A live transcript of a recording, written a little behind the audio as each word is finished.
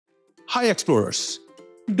Hi explorers,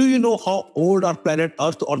 do you know how old our planet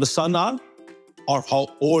Earth or the Sun are? Or how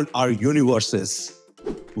old our universe is?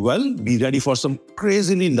 Well, be ready for some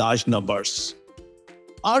crazily large numbers.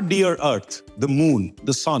 Our dear Earth, the Moon,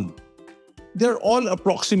 the Sun, they're all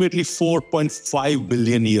approximately 4.5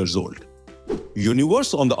 billion years old.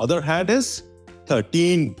 Universe, on the other hand, is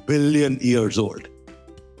 13 billion years old.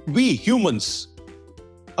 We humans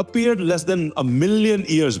appeared less than a million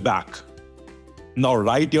years back. Now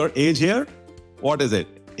write your age here. What is it?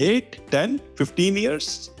 8, 10, 15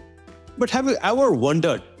 years? But have you ever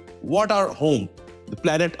wondered what our home, the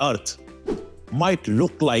planet Earth, might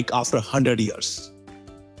look like after 100 years?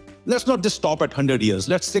 Let's not just stop at 100 years.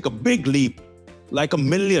 Let's take a big leap, like a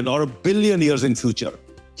million or a billion years in future.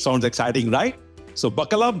 Sounds exciting, right? So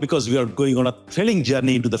buckle up because we are going on a thrilling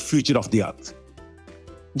journey into the future of the Earth.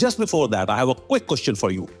 Just before that, I have a quick question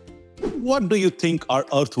for you. What do you think our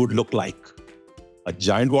Earth would look like? A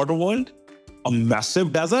giant water world? A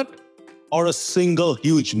massive desert? Or a single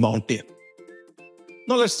huge mountain?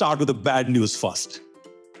 Now let's start with the bad news first.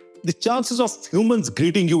 The chances of humans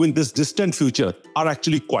greeting you in this distant future are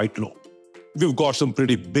actually quite low. We've got some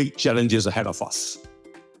pretty big challenges ahead of us.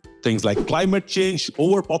 Things like climate change,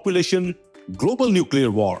 overpopulation, global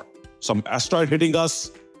nuclear war, some asteroid hitting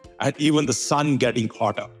us, and even the sun getting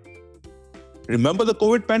hotter. Remember the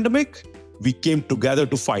COVID pandemic? We came together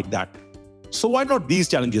to fight that. So why not these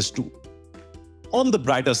challenges too? On the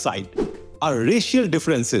brighter side, our racial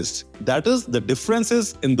differences, that is, the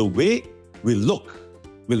differences in the way we look,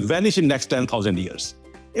 will vanish in next 10,000 years.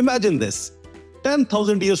 Imagine this,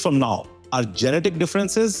 10,000 years from now, our genetic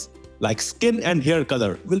differences, like skin and hair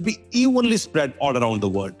color, will be evenly spread all around the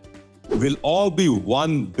world. We'll all be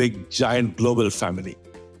one big giant global family.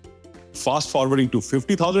 Fast forwarding to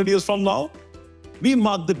 50,000 years from now, we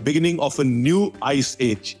mark the beginning of a new ice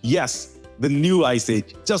age. Yes, the new ice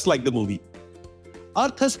age, just like the movie.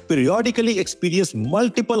 Earth has periodically experienced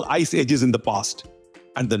multiple ice ages in the past,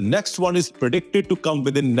 and the next one is predicted to come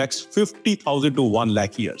within next 50,000 to 1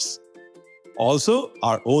 lakh years. Also,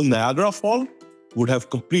 our own Niagara Falls would have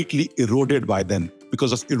completely eroded by then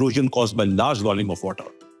because of erosion caused by large volume of water.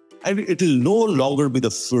 And it will no longer be the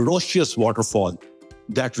ferocious waterfall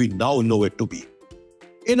that we now know it to be.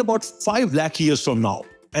 In about 5 lakh years from now,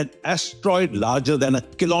 an asteroid larger than a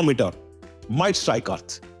kilometer might strike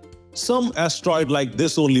Earth. Some asteroid like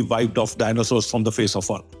this only wiped off dinosaurs from the face of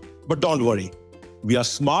Earth. But don't worry, we are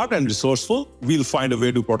smart and resourceful. We'll find a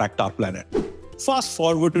way to protect our planet. Fast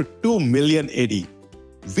forward to 2 million AD.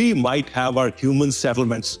 We might have our human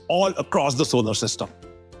settlements all across the solar system.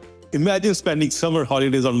 Imagine spending summer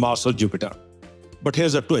holidays on Mars or Jupiter. But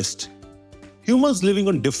here's a twist. Humans living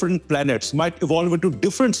on different planets might evolve into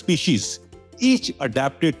different species, each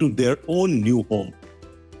adapted to their own new home.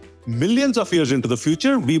 Millions of years into the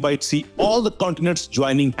future, we might see all the continents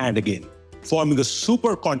joining hand again, forming a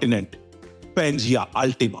supercontinent, Pangea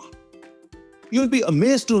Ultima. You'll be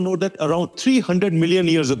amazed to know that around 300 million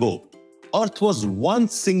years ago, Earth was one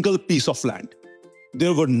single piece of land.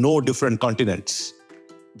 There were no different continents.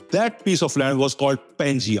 That piece of land was called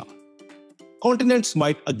Pangea. Continents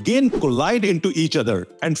might again collide into each other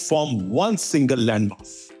and form one single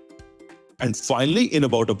landmass. And finally, in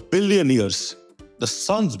about 1 billion years, the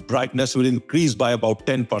sun's brightness will increase by about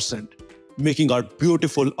 10%, making our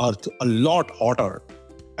beautiful Earth a lot hotter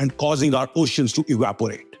and causing our oceans to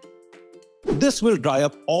evaporate. This will dry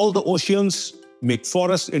up all the oceans, make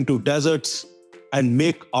forests into deserts, and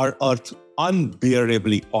make our Earth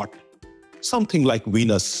unbearably hot, something like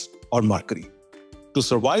Venus or Mercury. To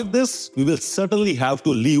survive this, we will certainly have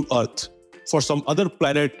to leave Earth for some other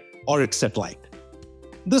planet or its satellite.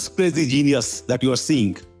 This crazy genius that you are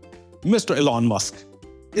seeing, Mr. Elon Musk,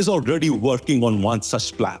 is already working on one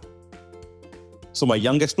such plan. So my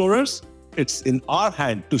young explorers, it's in our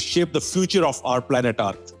hand to shape the future of our planet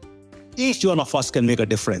Earth. Each one of us can make a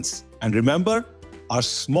difference. And remember, our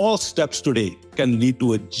small steps today can lead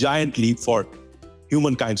to a giant leap for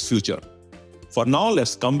humankind's future. For now,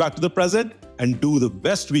 let's come back to the present and do the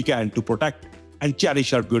best we can to protect and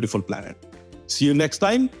cherish our beautiful planet. See you next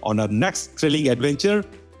time on our next thrilling adventure.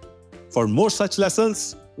 For more such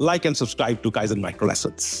lessons, like and subscribe to Kaizen Micro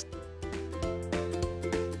Lessons.